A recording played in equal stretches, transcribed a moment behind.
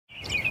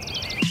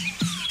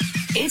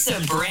It's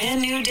a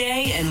brand new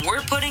day, and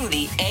we're putting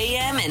the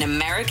AM in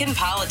American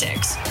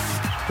politics.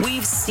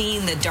 We've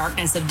seen the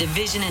darkness of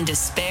division and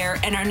despair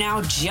and are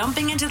now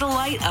jumping into the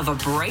light of a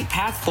bright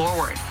path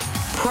forward.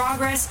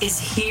 Progress is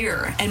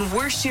here, and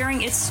we're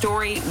sharing its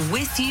story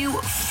with you,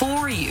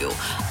 for you,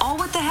 all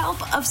with the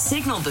help of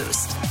Signal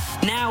Boost.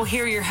 Now,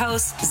 here are your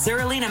hosts,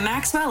 Zerlina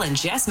Maxwell and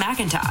Jess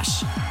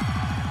McIntosh.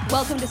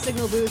 Welcome to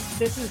Signal Boost.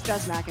 This is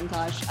Jess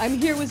McIntosh. I'm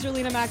here with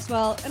Zerlina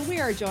Maxwell, and we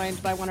are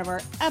joined by one of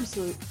our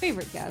absolute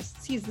favorite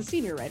guests. He's the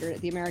senior writer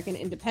at the American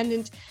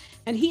Independent,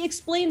 and he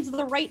explains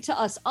the right to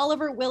us.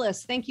 Oliver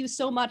Willis, thank you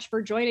so much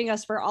for joining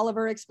us for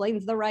Oliver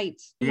Explains the Right.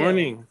 Good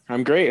morning.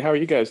 I'm great. How are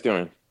you guys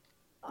doing?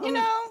 You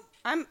know,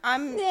 I'm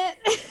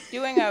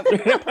doing a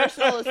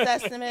personal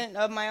assessment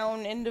of my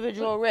own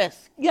individual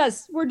risk.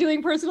 Yes, we're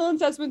doing personal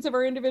assessments of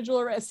our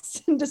individual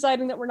risks and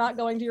deciding that we're not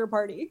going to your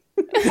party.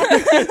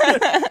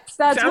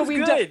 That's what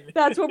we've done.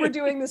 That's what we're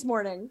doing this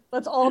morning.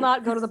 Let's all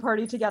not go to the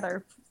party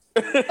together.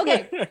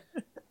 Okay.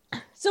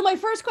 So my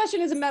first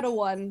question is a meta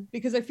one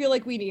because I feel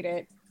like we need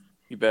it.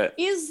 You bet.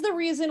 Is the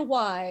reason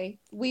why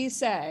we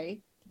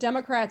say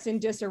Democrats in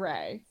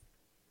disarray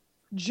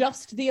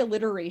just the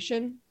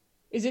alliteration?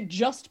 Is it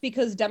just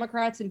because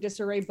Democrats in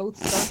disarray both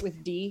start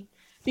with D?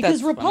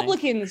 Because That's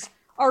Republicans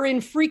are in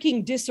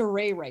freaking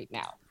disarray right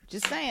now.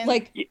 Just saying.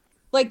 Like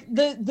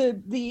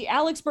the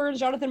Alex Burns,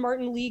 Jonathan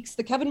Martin leaks,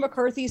 the Kevin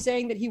McCarthy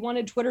saying that he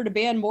wanted Twitter to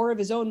ban more of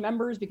his own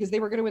members because they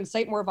were going to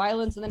incite more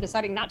violence and then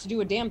deciding not to do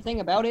a damn thing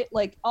about it.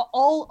 Like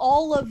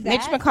all of that.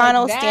 Mitch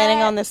McConnell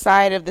standing on the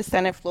side of the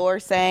Senate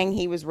floor saying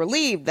he was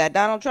relieved that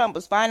Donald Trump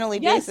was finally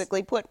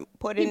basically put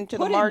into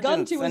the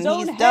margins and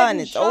he's done.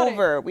 It's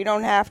over. We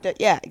don't have to.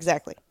 Yeah,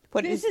 exactly.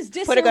 Put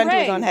a gun to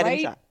his own head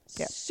and shot.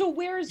 Yeah. So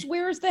where's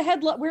the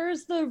headline?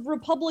 Where's the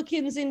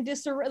Republicans in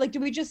disarray? Like, do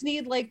we just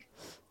need like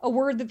a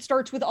word that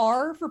starts with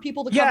R for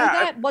people to cover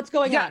that? What's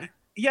going on?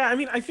 Yeah, I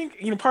mean, I think,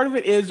 part of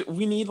it is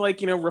we need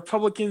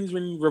Republicans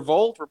in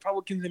revolt,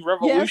 Republicans in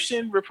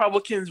revolution, yes.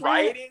 Republicans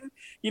rioting.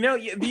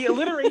 The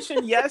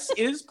alliteration, yes,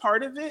 is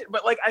part of it.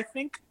 But I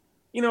think,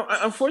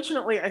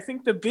 unfortunately, I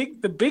think the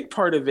big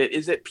part of it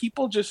is that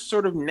people just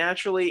sort of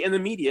naturally, in the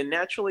media,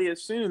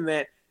 assume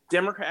that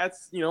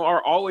Democrats,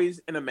 are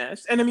always in a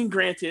mess. And I mean,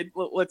 granted,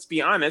 let's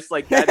be honest,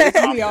 that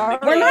is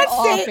often we're not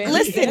saying,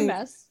 listen, a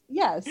mess.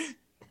 Yes.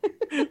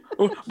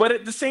 But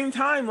at the same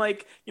time,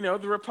 the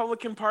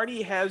Republican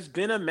Party has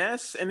been a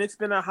mess, and it's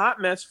been a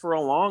hot mess for a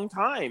long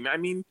time. I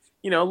mean,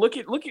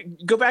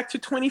 go back to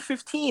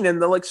 2015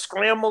 and the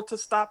scramble to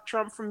stop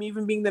Trump from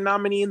even being the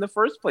nominee in the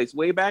first place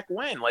way back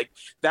when.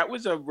 That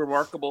was a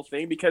remarkable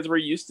thing because we're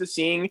used to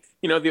seeing,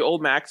 the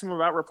old maxim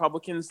about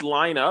Republicans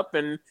line up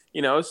and,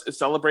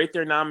 celebrate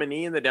their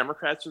nominee, and the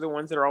Democrats are the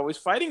ones that are always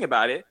fighting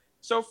about it.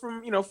 So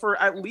for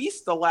at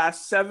least the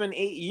last 7-8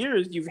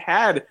 years, you've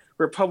had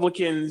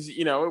Republicans,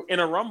 in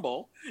a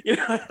rumble.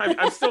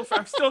 I'm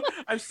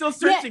still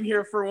searching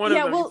here for one of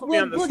them. You put me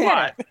on the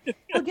spot.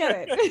 We'll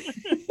get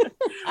it.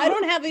 I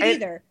don't have it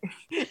either.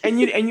 And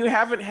you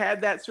haven't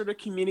had that sort of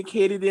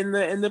communicated in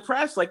the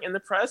press. In the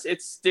press,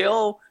 it's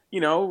still,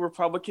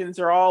 Republicans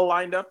are all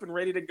lined up and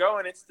ready to go,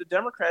 and it's the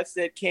Democrats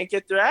that can't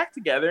get their act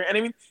together. And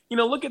I mean,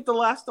 look at the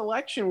last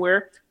election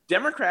where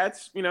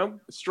Democrats,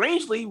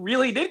 strangely,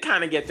 really did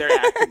kind of get their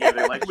act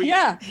together.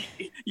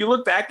 You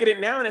look back at it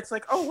now and it's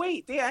like, oh,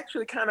 wait, they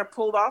actually kind of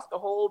pulled off the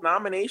whole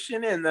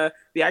nomination and the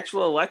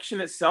actual election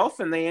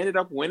itself, and they ended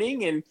up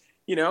winning. And,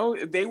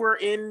 they were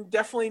in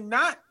definitely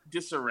not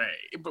disarray,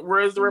 but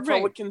whereas the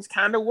Republicans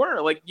kind of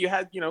were. You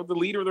had, the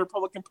leader of the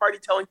Republican Party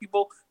telling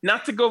people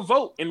not to go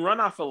vote in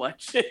runoff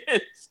elections.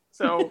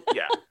 So,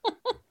 yeah.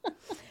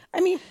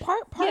 I mean,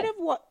 part of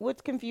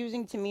what's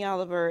confusing to me,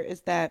 Oliver,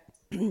 is that,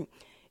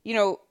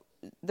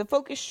 the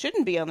focus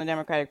shouldn't be on the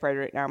Democratic Party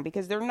right now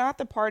because they're not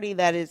the party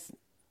that is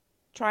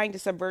trying to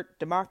subvert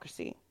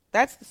democracy.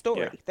 That's the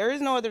story. Yeah. There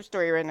is no other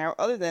story right now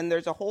other than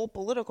there's a whole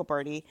political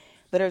party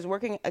that is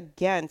working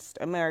against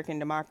American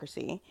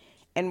democracy.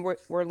 And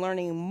we're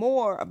learning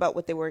more about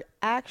what they were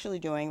actually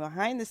doing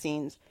behind the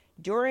scenes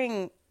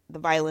during the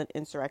violent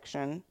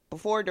insurrection,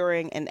 before,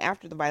 during, and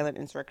after the violent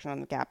insurrection on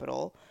the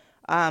Capitol.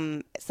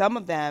 Some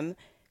of them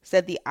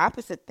said the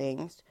opposite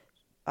things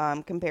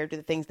compared to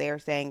the things they are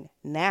saying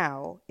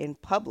now in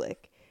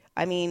public.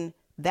 I mean,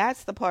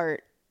 that's the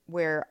part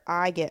where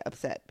I get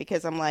upset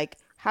because I'm like,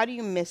 how do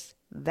you miss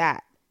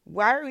that?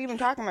 Why are we even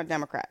talking about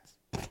Democrats?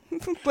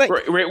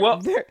 Right.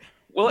 Well,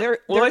 they're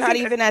not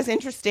even as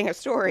interesting a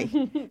story.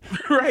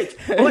 Right.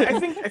 Well,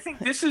 I think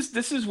this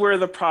is where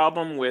the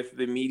problem with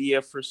the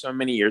media for so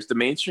many years, the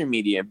mainstream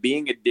media,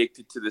 being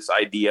addicted to this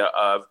idea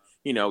of,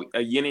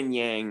 a yin and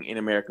yang in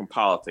American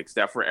politics,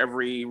 that for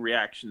every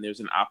reaction, there's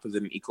an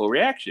opposite and equal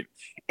reaction.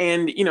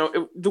 And,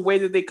 the way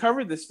that they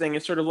cover this thing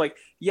is sort of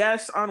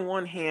yes, on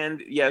one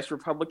hand, yes,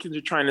 Republicans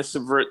are trying to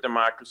subvert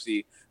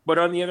democracy. But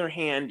on the other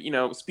hand,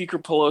 Speaker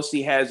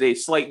Pelosi has a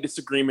slight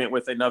disagreement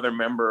with another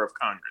member of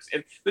Congress.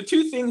 And the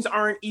two things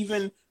aren't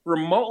even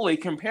remotely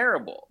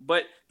comparable.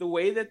 But the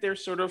way that they're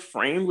sort of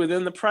framed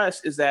within the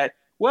press is that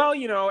well,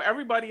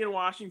 everybody in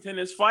Washington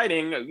is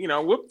fighting,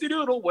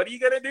 whoop-de-doodle, what are you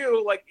going to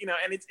do? Like,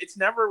 and it's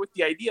never with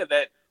the idea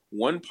that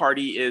one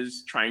party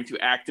is trying to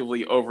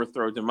actively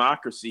overthrow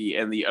democracy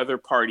and the other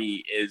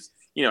party is,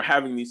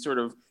 having these sort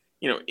of,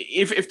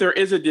 if there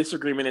is a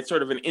disagreement, it's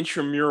sort of an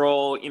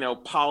intramural,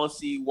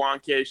 policy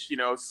wonkish,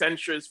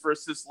 centrist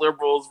versus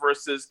liberals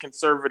versus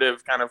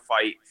conservative kind of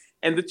fight.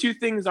 And the two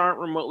things aren't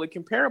remotely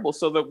comparable.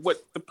 So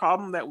the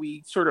problem that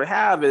we sort of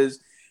have is,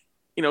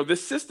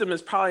 this system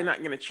is probably not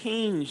going to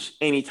change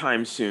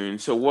anytime soon.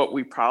 So what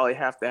we probably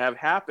have to have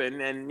happen,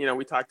 and,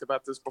 we talked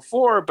about this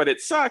before, but it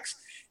sucks,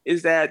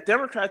 is that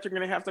Democrats are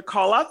going to have to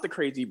call out the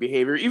crazy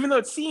behavior, even though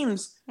it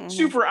seems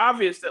super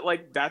obvious that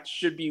like that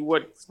should be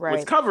what's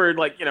covered.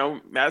 Like,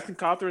 Madison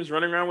Cawthorn is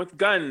running around with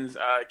guns.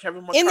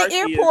 Kevin McCarthy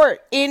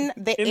in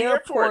the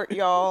airport,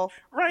 y'all.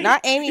 Right. Not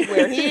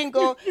anywhere. He didn't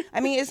go.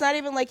 I mean, it's not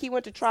even like he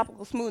went to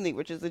Tropical Smoothie,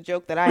 which is a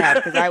joke that I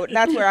have because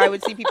that's where I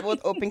would see people with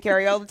open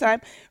carry all the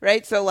time.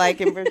 Right. So like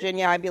in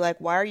Virginia, I'd be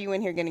like, why are you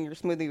in here getting your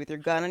smoothie with your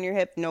gun on your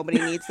hip? Nobody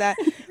needs that.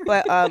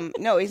 But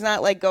no, he's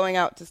not like going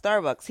out to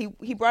Starbucks.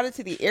 He brought it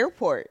to the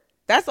airport.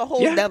 That's a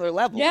whole other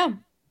level.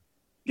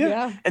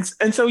 Yeah.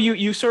 And so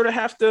you sort of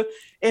have to,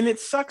 and it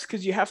sucks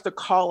because you have to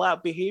call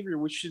out behavior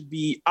which should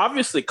be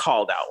obviously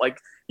called out. Like,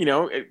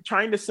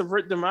 trying to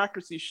subvert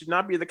democracy should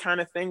not be the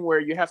kind of thing where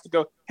you have to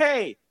go,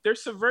 hey, they're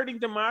subverting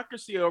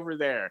democracy over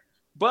there.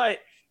 But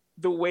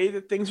the way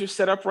that things are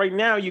set up right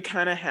now, you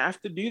kind of have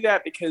to do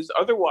that because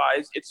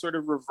otherwise it sort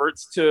of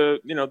reverts to,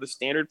 the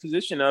standard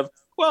position of,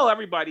 well,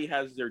 everybody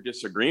has their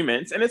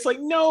disagreements. And it's like,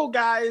 no,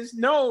 guys,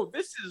 no,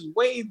 this is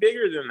way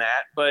bigger than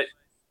that. But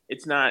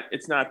it's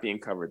not being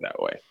covered that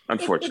way,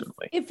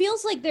 unfortunately. It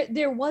feels like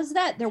there was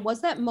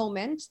that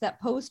moment,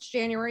 that post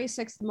January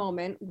 6th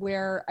moment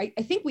where I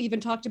think we even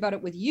talked about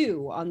it with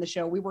you on the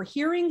show. We were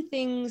hearing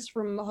things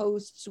from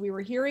hosts. We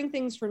were hearing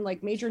things from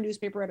like major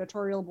newspaper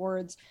editorial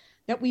boards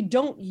that we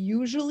don't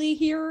usually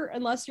hear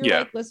unless you're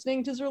like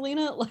listening to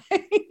Zerlina.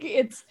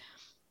 Like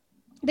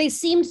they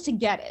seemed to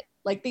get it.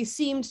 Like they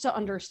seemed to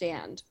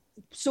understand.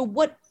 So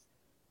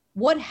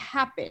what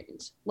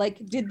happened?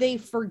 Like, did they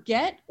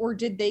forget or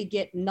did they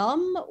get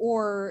numb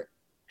or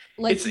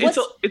like,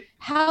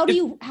 how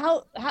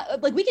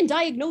like we can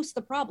diagnose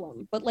the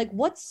problem, but like,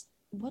 what's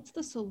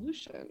the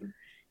solution?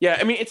 Yeah.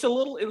 I mean, it's a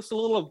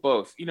little of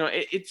both,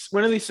 it's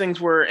one of these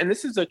things where, and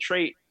this is a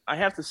trait, I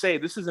have to say,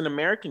 this is an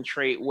American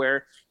trait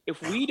where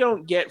if we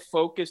don't get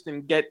focused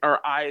and get our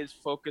eyes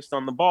focused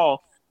on the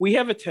ball, we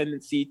have a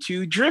tendency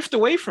to drift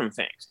away from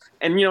things.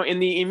 And, in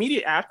the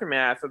immediate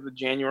aftermath of the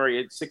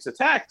January 6th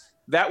attack,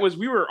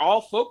 we were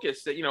all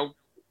focused,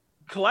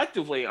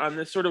 collectively on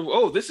this sort of,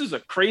 oh, this is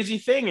a crazy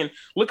thing. And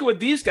look at what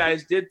these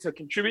guys did to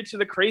contribute to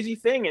the crazy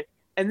thing.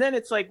 And then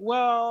it's like,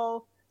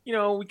 well,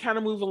 we kind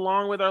of move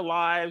along with our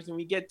lives and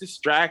we get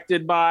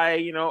distracted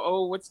by,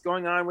 oh, what's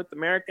going on with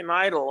American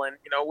Idol and,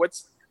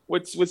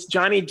 what's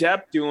Johnny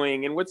Depp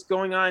doing and what's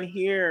going on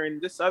here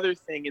and this other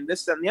thing and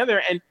this and the other.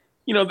 And,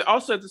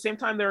 also at the same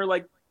time, there are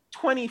like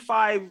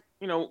 25,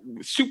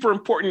 super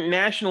important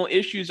national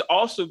issues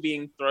also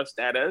being thrust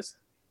at us.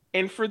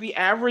 And for the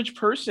average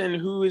person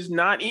who is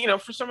not,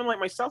 for someone like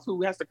myself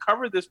who has to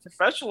cover this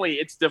professionally,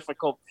 it's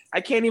difficult.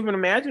 I can't even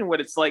imagine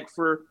what it's like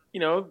for,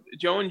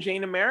 Joe and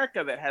Jane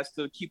America that has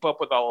to keep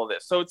up with all of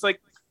this. So it's like,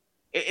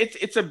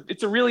 it's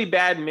a really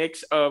bad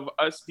mix of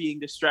us being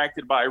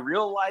distracted by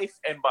real life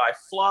and by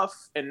fluff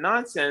and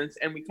nonsense.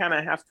 And we kind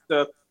of have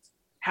to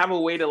have a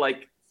way to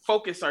like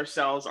focus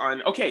ourselves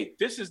on, okay,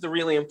 this is the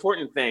really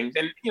important things.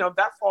 And,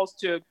 that falls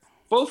to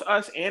both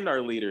us and our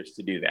leaders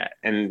to do that.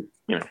 And,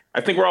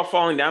 I think we're all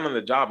falling down on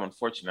the job,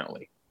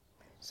 unfortunately.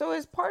 So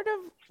as part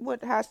of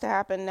what has to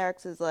happen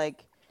next is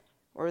like,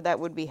 or that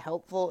would be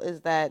helpful,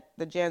 is that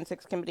the Jan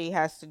 6 committee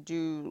has to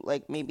do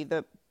like maybe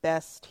the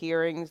best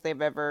hearings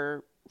they've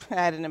ever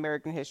had in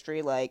American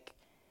history, like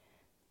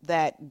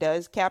that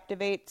does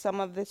captivate some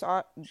of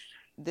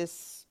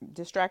this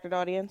distracted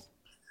audience.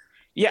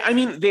 Yeah, I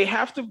mean, they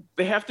have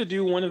to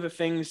do one of the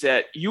things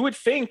that you would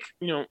think,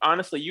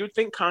 honestly, you would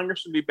think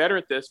Congress would be better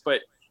at this,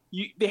 but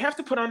they have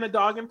to put on the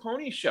dog and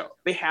pony show.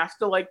 They have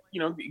to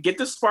get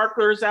the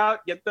sparklers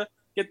out, get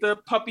the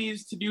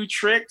puppies to do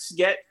tricks,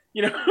 get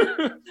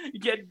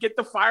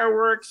the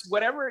fireworks,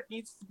 whatever it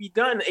needs to be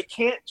done. It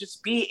can't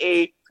just be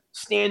a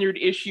standard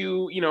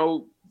issue,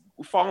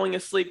 falling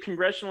asleep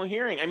congressional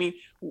hearing. I mean,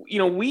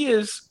 we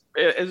as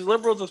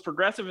liberals, as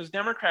progressive, as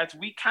Democrats,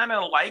 we kind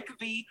of like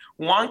the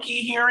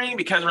wonky hearing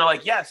because we're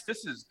like, yes,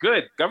 this is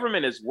good.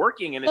 Government is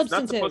working, and it's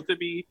not supposed to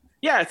be.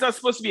 Yeah, it's not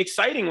supposed to be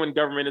exciting when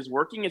government is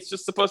working. It's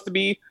just supposed to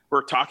be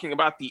we're talking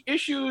about the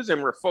issues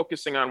and we're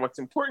focusing on what's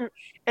important.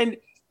 And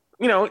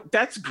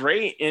that's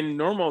great in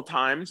normal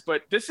times,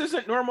 but this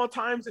isn't normal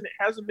times, and it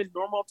hasn't been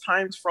normal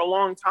times for a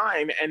long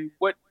time. And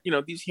what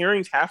these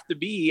hearings have to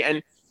be,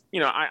 and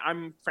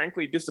I'm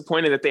frankly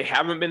disappointed that they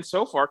haven't been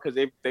so far, because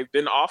they've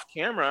been off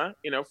camera,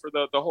 for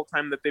the whole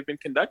time that they've been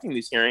conducting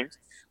these hearings.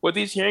 What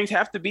these hearings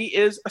have to be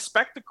is a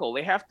spectacle.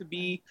 They have to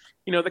be,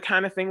 the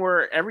kind of thing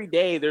where every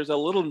day there's a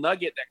little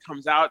nugget that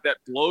comes out that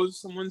blows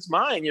someone's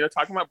mind.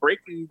 Talking about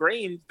breaking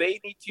brains,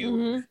 they need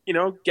to,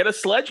 get a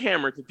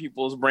sledgehammer to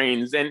people's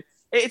brains. And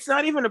it's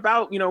not even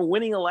about,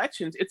 winning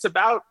elections. It's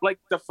about like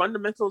the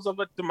fundamentals of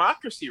a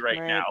democracy right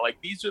now. Like,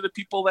 these are the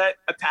people that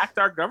attacked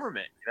our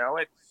government,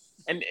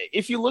 And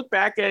if you look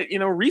back at,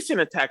 recent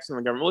attacks on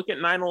the government, look at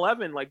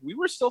 9/11, like, we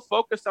were still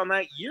focused on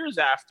that years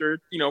after,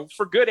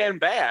 for good and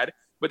bad,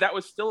 but that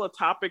was still a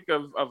topic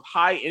of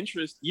high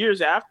interest years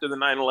after the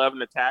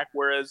 9/11 attack.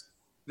 Whereas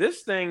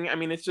this thing,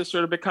 it's just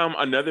sort of become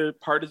another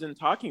partisan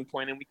talking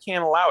point, and we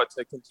can't allow it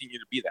to continue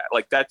to be that.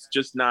 Like, that's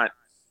just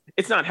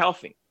it's not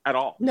healthy at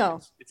all. No,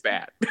 it's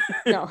bad.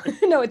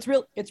 no, it's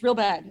real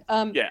bad.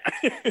 Yeah.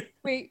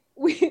 we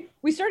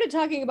started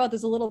talking about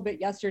this a little bit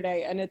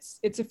yesterday, and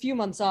it's a few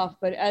months off,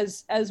 but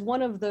as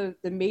one of the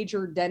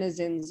major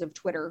denizens of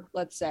Twitter,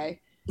 let's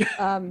say,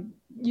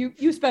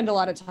 you spend a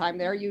lot of time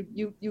there.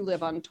 You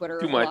live on Twitter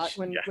a lot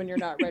when you're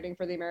not writing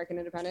for the American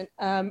Independent.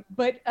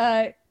 But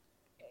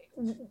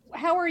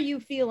how are you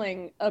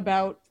feeling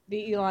about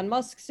the Elon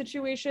Musk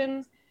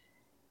situation?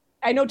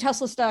 I know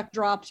Tesla stock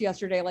dropped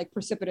yesterday, like,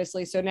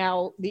 precipitously. So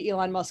now the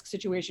Elon Musk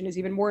situation is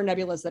even more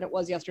nebulous than it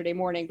was yesterday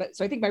morning. But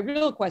so I think my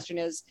real question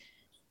is,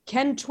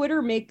 can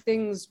Twitter make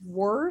things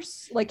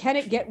worse? Like, can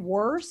it get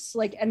worse?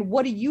 Like, and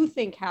what do you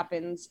think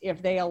happens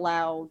if they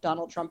allow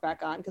Donald Trump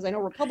back on? Because I know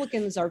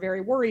Republicans are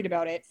very worried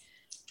about it.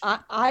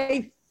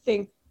 I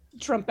think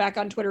Trump back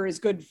on Twitter is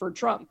good for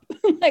Trump.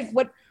 Like,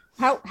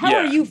 how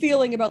are you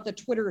feeling about the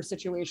Twitter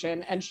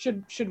situation? And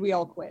should we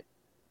all quit?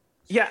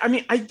 Yeah,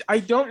 I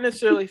don't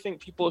necessarily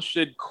think people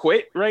should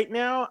quit right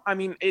now.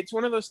 It's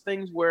one of those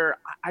things where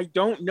I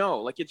don't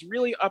know. Like, it's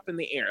really up in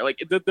the air.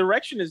 Like, the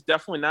direction is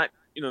definitely not,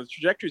 the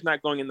trajectory is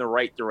not going in the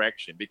right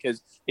direction.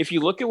 Because if you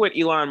look at what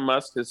Elon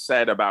Musk has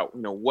said about,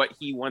 what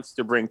he wants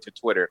to bring to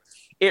Twitter,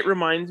 it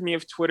reminds me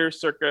of Twitter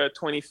circa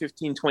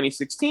 2015,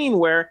 2016,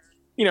 where,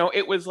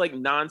 it was like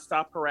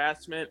nonstop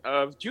harassment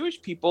of Jewish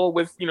people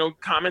with,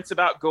 comments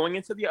about going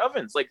into the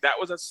ovens. Like, that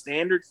was a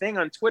standard thing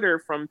on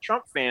Twitter from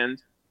Trump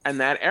fans and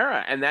that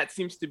era. And that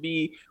seems to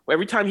be,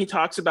 every time he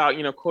talks about,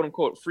 quote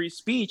unquote, free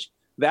speech,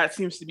 that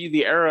seems to be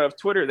the era of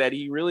Twitter that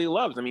he really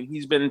loves.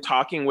 He's been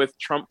talking with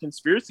Trump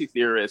conspiracy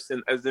theorists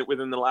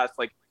within the last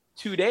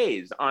 2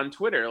 days on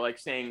Twitter, like,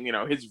 saying,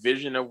 his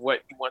vision of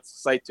what he wants the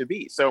site to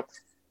be. So,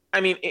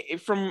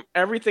 from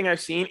everything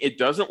I've seen, it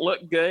doesn't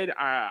look good.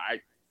 I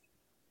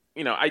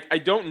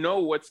don't know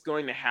what's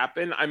going to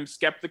happen. I'm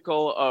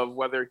skeptical of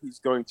whether he's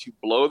going to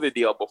blow the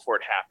deal before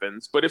it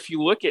happens. But if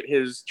you look at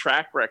his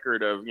track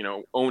record of,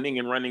 owning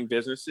and running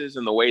businesses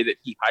and the way that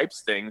he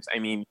hypes things,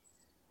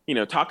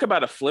 talk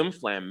about a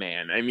flim-flam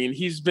man.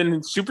 He's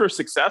been super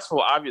successful,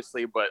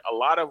 obviously, but a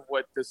lot of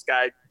what this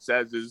guy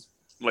says is,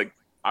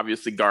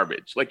 obviously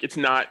garbage. It's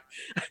not.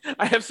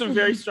 I have some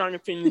very strong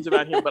opinions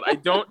about him, but I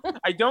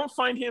don't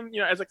find him,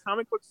 as a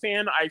comic book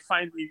fan, I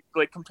find the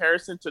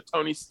comparison to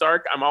Tony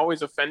Stark, I'm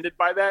always offended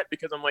by that,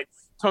 because I'm like,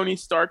 Tony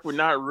Stark would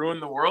not ruin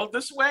the world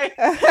this way.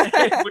 And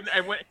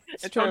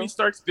Tony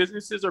Stark's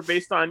businesses are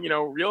based on,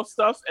 real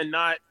stuff, and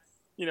not,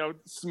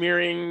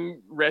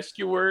 smearing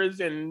rescuers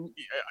and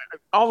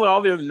all the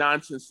other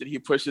nonsense that he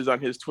pushes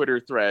on his Twitter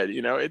thread.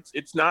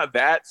 It's not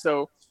that.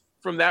 So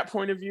from that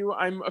point of view,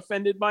 I'm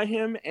offended by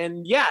him.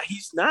 And yeah,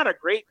 he's not a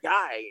great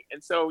guy.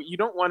 And so you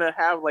don't want to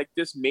have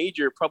this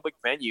major public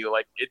venue.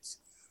 It's,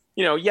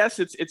 yes,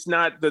 it's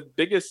not the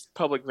biggest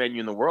public venue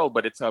in the world,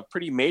 but it's a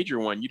pretty major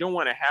one. You don't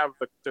want to have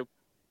the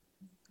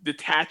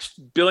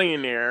detached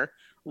billionaire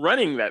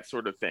running that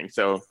sort of thing.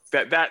 So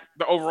that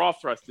the overall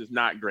thrust is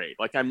not great.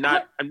 I'm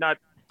not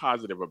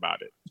positive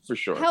about it, for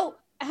sure. How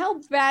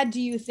bad do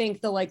you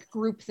think the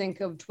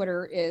groupthink of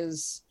Twitter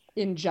is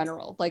in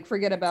general?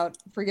 Forget about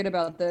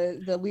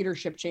the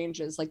leadership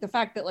changes, the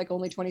fact that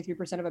only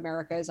 23% of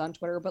America is on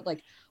Twitter, but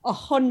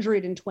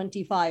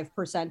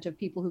 125% of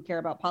people who care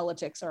about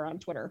politics are on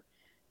Twitter.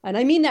 And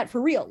I mean that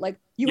for real.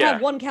 You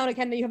have one account,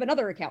 and you have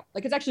another account.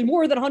 It's actually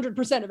more than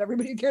 100% of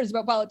everybody who cares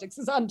about politics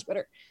is on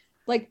Twitter.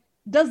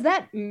 Does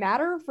that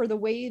matter for the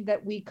way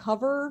that we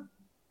cover?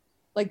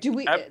 Do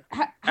we?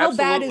 How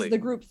bad is the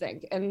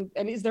groupthink? And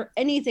is there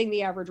anything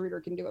the average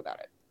reader can do about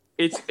it?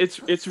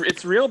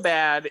 It's real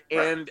bad,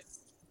 and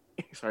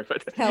sorry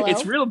about that. Hello.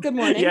 It's real. Good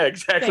morning. Yeah,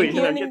 exactly.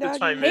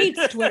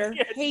 Hates Twitter.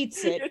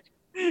 Hates it.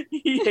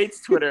 He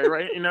hates Twitter,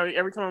 right?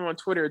 Every time I'm on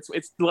Twitter,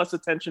 it's less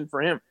attention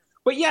for him.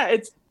 But yeah,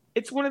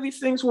 it's one of these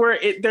things where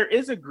there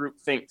is a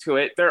groupthink to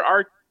it. There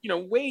are,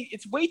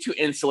 it's way too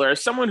insular.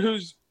 As someone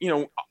who's,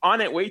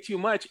 on it way too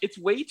much, it's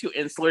way too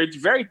insular. It's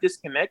very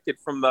disconnected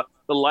from the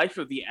life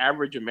of the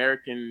average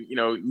American,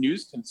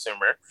 news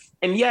consumer.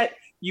 And yet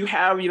you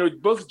have,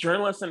 both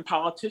journalists and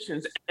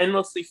politicians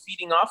endlessly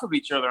feeding off of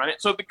each other on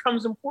it. So it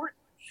becomes important.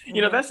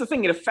 That's the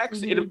thing. It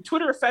affects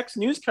Twitter affects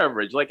news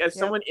coverage. As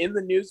someone in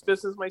the news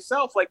business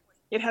myself,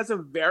 it has a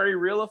very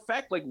real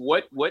effect.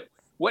 What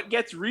what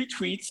gets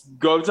retweets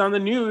goes on the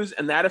news,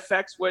 and that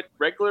affects what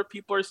regular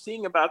people are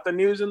seeing about the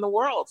news in the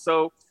world.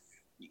 So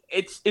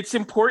it's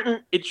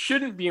important. It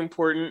shouldn't be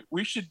important.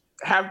 We should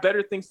have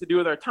better things to do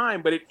with our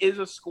time, but it is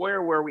a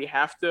square where we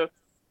have to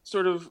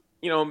sort of,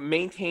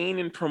 maintain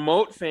and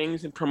promote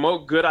things and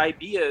promote good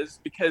ideas,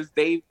 because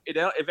it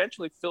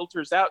eventually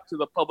filters out to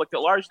the public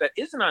at large that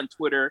isn't on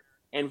Twitter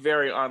and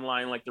very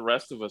online like the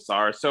rest of us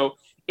are. So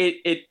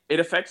it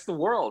affects the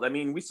world. I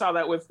mean, we saw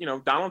that with,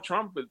 Donald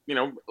Trump,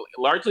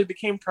 largely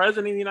became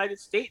president of the United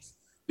States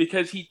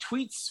because he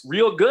tweets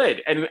real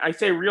good. And I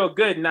say real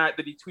good, not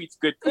that he tweets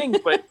good things,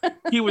 but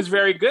he was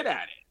very good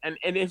at it.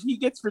 And if he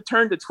gets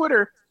returned to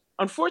Twitter,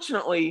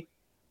 unfortunately,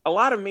 a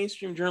lot of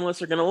mainstream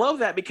journalists are going to love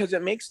that, because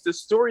it makes the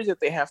stories that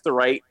they have to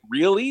write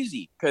real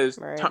easy. Because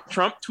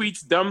Trump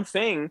tweets dumb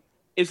thing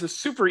is a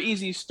super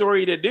easy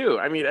story to do.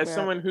 I mean, as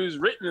someone who's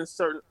written a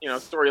certain,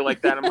 story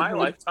like that in my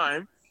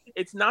lifetime,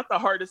 it's not the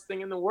hardest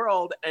thing in the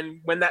world. And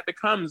when that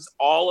becomes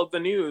all of the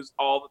news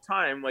all the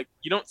time, like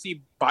you don't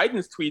see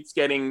Biden's tweets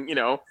getting,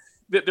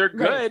 that they're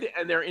good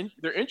and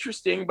they're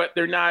interesting, but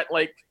they're not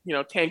like,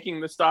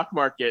 tanking the stock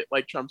market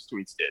like Trump's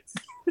tweets did.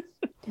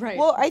 Right.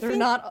 Well, I think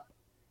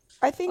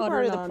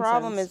part of the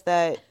problem is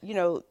that,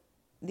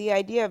 the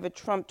idea of a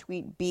Trump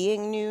tweet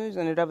being news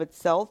in and of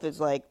itself is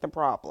like the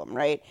problem,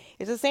 right?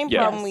 It's the same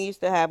problem we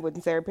used to have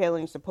when Sarah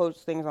Palin used to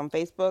post things on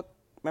Facebook.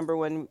 Remember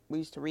when we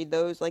used to read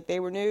those like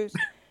they were news?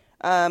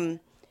 And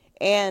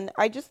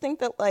I just think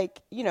that,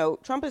 like,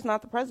 Trump is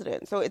not the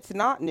president, so it's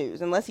not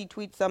news unless he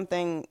tweets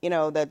something,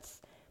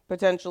 that's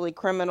potentially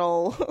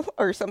criminal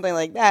or something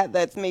like that,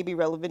 that's maybe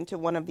relevant to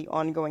one of the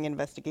ongoing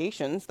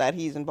investigations that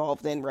he's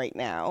involved in right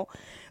now,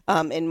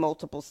 in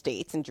multiple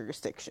states and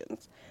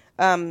jurisdictions.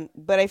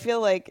 But I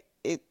feel like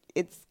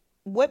it's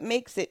what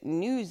makes it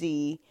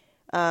newsy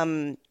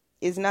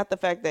is not the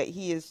fact that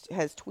he has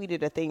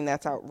tweeted a thing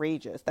that's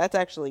outrageous. That's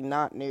actually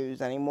not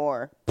news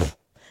anymore.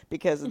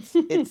 Because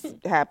it's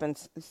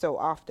happens so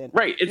often.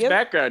 Right. It's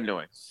background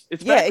noise.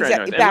 It's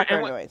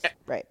background noise.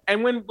 Right.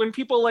 And when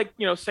people like,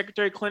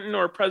 Secretary Clinton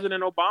or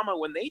President Obama,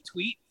 when they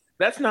tweet,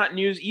 that's not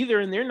news either,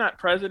 and they're not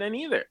president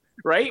either.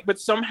 Right. But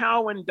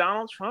somehow when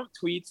Donald Trump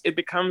tweets, it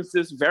becomes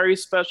this very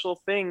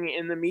special thing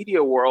in the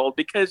media world,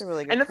 because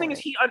and the thing is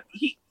he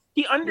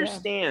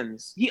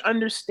understands. He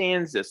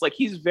understands this. Like,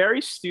 he's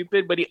very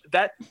stupid, but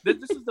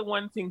this is the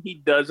one thing he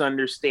does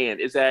understand,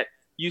 is that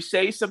you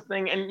say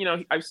something,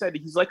 and I've said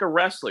he's like a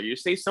wrestler. You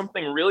say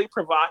something really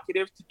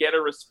provocative to get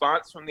a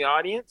response from the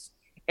audience,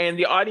 and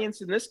the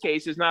audience in this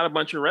case is not a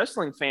bunch of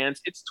wrestling fans.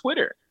 It's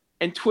Twitter,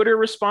 and Twitter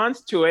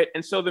responds to it,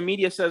 and so the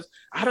media says,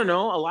 I don't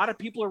know, a lot of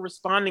people are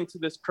responding to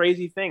this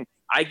crazy thing.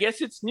 I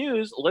guess it's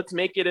news. Let's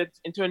make it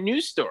into a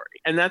news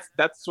story, and that's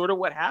sort of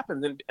what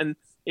happens, and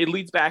it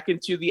leads back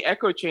into the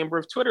echo chamber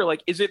of Twitter.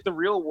 Like, is it the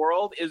real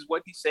world? Is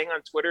what he's saying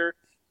on Twitter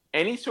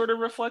any sort of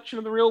reflection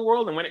of the real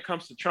world? And when it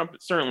comes to Trump,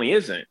 it certainly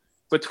isn't.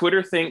 But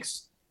Twitter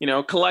thinks,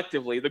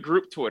 collectively, the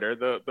group Twitter,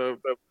 the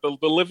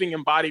living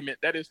embodiment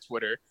that is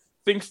Twitter,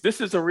 thinks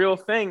this is a real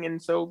thing, and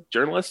so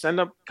journalists end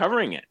up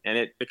covering it, and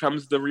it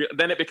becomes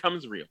then it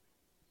becomes real.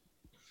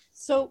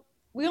 So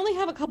we only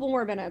have a couple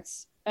more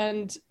minutes,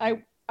 and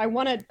I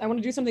want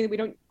to do something that we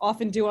don't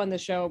often do on the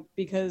show,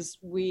 because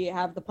we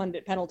have the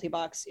pundit penalty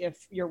box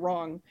if you're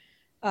wrong.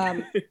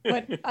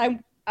 But I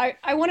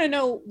want to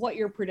know what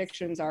your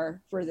predictions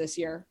are for this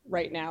year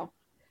right now.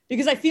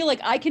 Because I feel like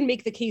I can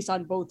make the case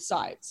on both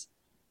sides.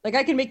 Like,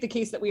 I can make the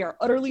case that we are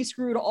utterly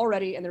screwed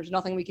already and there's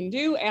nothing we can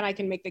do. And I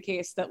can make the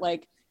case that,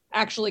 like,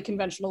 actually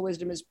conventional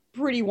wisdom is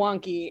pretty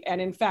wonky. And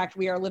in fact,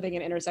 we are living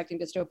in intersecting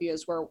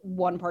dystopias where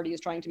one party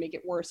is trying to make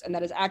it worse. And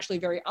that is actually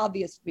very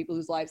obvious to people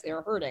whose lives they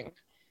are hurting.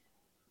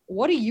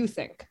 What do you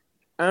think?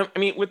 I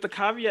mean, with the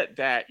caveat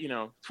that,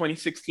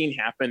 2016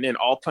 happened and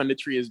all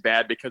punditry is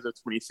bad because of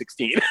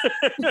 2016.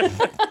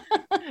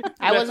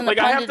 I wasn't a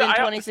pundit in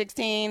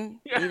 2016.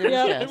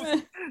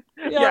 I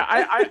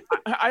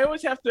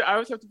always have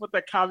to put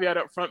that caveat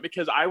up front,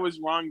 because I was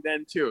wrong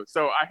then too.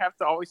 So I have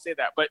to always say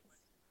that. But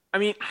I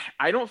mean,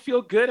 I don't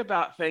feel good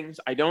about things.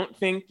 I don't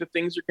think that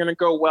things are going to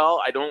go well.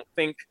 I don't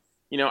think,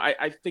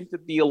 I think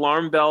that the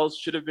alarm bells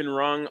should have been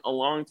rung a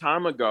long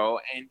time ago,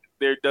 and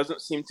there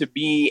doesn't seem to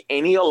be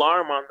any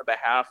alarm on the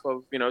behalf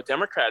of,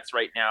 Democrats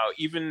right now,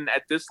 even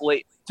at this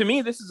late. To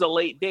me, this is a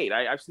late date.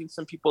 I've seen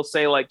some people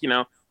say, like,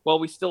 well,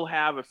 we still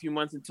have a few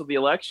months until the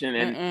election,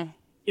 and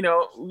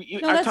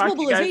that's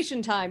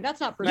mobilization time.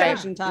 That's not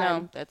procession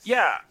time.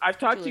 I've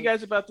talked to you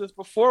guys about this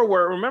before,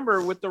 where,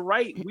 remember, with the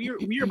right, we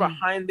are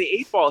behind the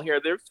eight ball here.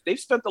 They've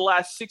spent the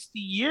last 60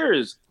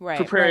 years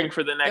preparing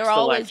for the next election. They're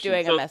always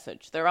doing a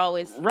message. They're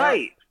always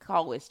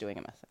doing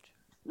a message.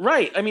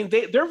 Right. I mean,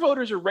 their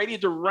voters are ready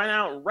to run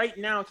out right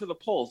now to the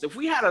polls. If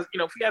we had a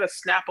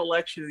snap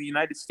election in the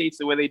United States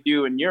the way they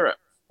do in Europe,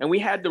 and we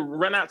had to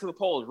run out to the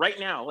polls right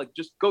now, like,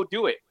 just go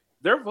do it,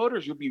 their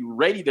voters would be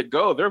ready to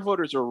go. Their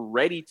voters are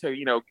ready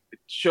to,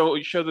 show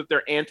that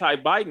they're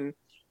anti-Biden,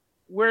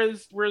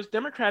 whereas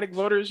Democratic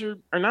voters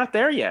are not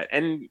there yet.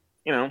 And,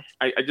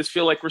 I just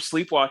feel like we're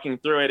sleepwalking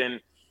through it.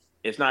 And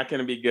It's not going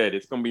to be good.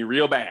 It's going to be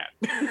real bad.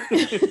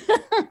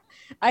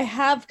 I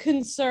have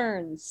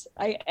concerns.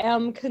 I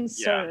am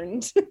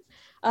concerned.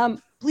 Yeah.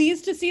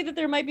 Pleased to see that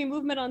there might be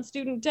movement on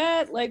student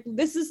debt. Like,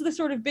 this is the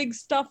sort of big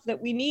stuff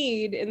that we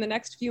need in the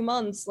next few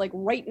months, like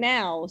right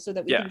now, so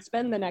that we can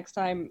spend the next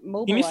time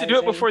mobilizing. He needs to do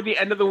it before the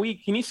end of the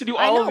week. He needs to do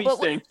all of these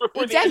things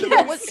before exactly. the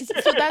end of the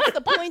week. So that's the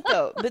point,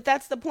 though. But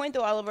that's the point,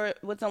 though, Oliver.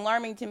 What's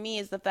alarming to me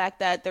is the fact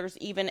that there's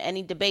even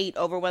any debate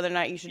over whether or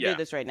not you should do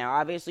this right now.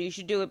 Obviously, you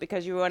should do it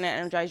because you want to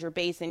energize your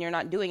base, and you're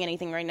not doing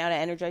anything right now to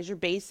energize your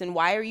base. And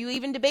why are you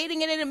even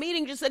debating it in a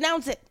meeting? Just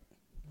announce it.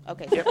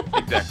 Okay. Yep,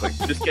 exactly.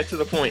 Just get to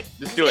the point.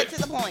 Just do it.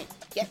 Get to the point.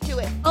 Get to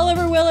it.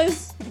 Oliver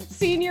Willis,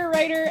 senior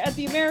writer at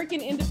the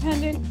American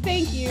Independent.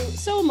 Thank you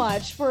so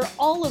much for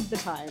all of the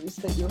times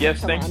that you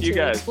have come on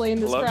to explain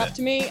this crap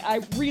to me.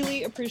 I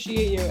really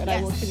appreciate you, and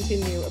I will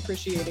continue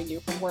appreciating you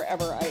from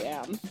wherever I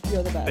am.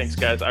 You're the best. Thanks,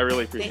 guys. I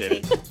really appreciate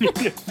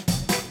it.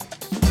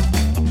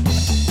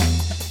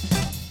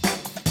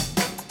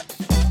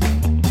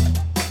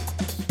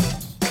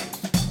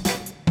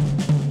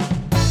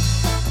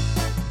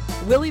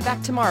 We'll be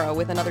back tomorrow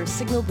with another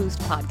Signal Boost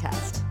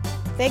podcast.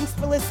 Thanks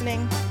for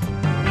listening.